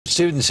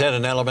Students at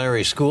an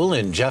elementary school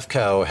in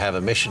Jeffco have a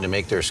mission to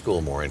make their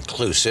school more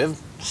inclusive.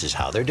 This is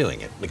how they're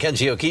doing it.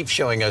 Mackenzie O'Keefe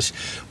showing us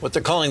what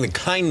they're calling the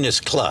Kindness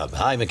Club.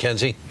 Hi,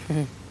 Mackenzie.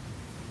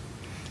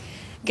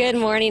 Good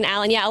morning,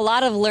 Alan. Yeah, a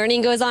lot of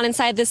learning goes on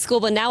inside this school,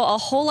 but now a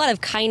whole lot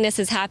of kindness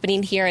is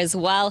happening here as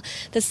well.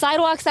 The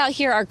sidewalks out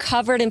here are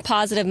covered in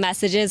positive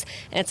messages,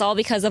 and it's all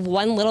because of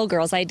one little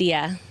girl's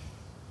idea.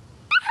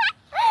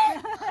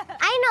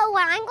 I know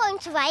what I'm going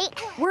to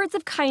write. Words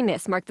of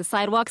kindness mark the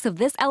sidewalks of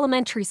this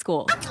elementary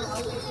school.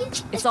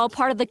 It's all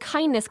part of the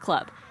Kindness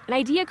Club, an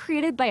idea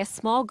created by a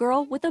small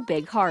girl with a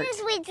big heart.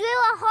 We drew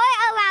a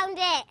heart around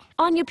it.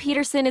 Anya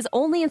Peterson is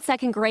only in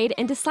 2nd grade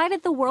and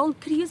decided the world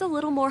could use a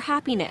little more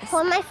happiness.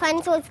 One of my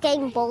friends was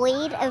getting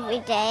bullied every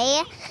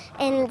day,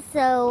 and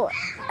so,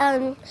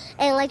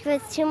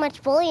 there's too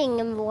much bullying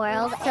in the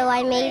world, so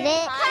I made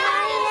it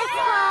Kindness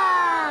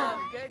Club.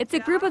 It's a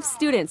group of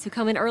students who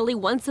come in early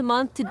once a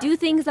month to do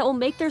things that will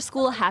make their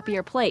school a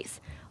happier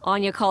place.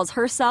 Anya calls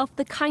herself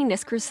the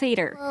Kindness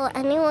Crusader. Well,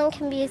 anyone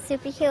can be a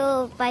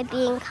superhero by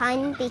being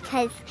kind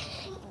because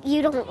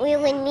you don't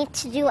really need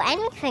to do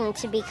anything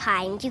to be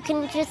kind. You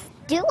can just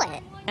do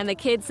it. And the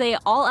kids say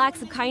all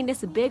acts of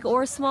kindness, big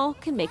or small,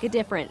 can make a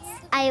difference.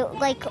 I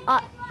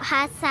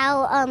pass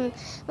out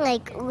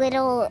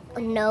little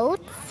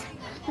notes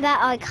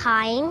that are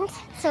kind,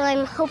 so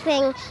I'm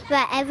hoping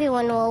that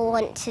everyone will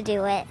want to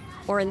do it.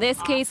 Or in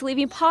this case,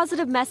 leaving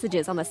positive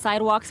messages on the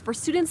sidewalks for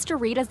students to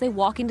read as they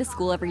walk into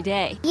school every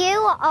day.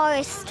 You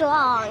are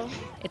strong.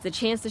 It's a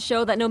chance to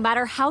show that no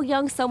matter how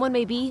young someone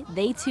may be,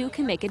 they too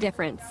can make a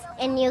difference.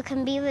 And you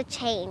can be the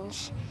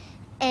change.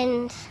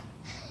 And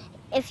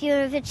if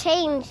you're the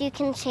change, you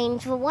can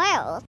change the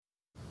world.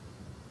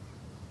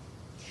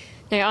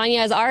 Now,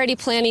 Anya is already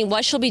planning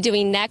what she'll be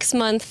doing next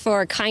month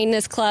for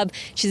Kindness Club.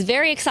 She's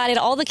very excited.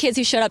 All the kids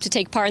who showed up to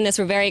take part in this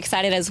were very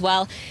excited as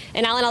well.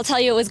 And Alan, I'll tell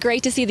you, it was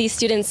great to see these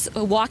students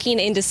walking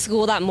into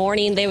school that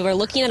morning. They were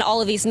looking at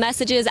all of these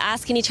messages,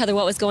 asking each other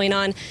what was going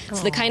on.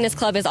 So the Kindness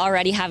Club is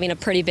already having a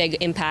pretty big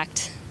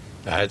impact.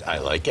 I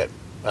like it.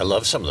 I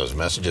love some of those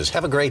messages.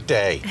 Have a great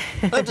day.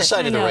 I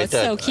decided I know, to write it's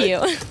that. so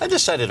cute. I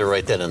decided to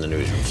write that on the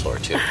newsroom floor,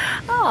 too.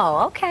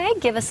 Oh, okay.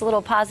 Give us a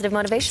little positive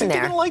motivation Think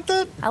there. you're gonna like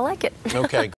that? I like it. Okay.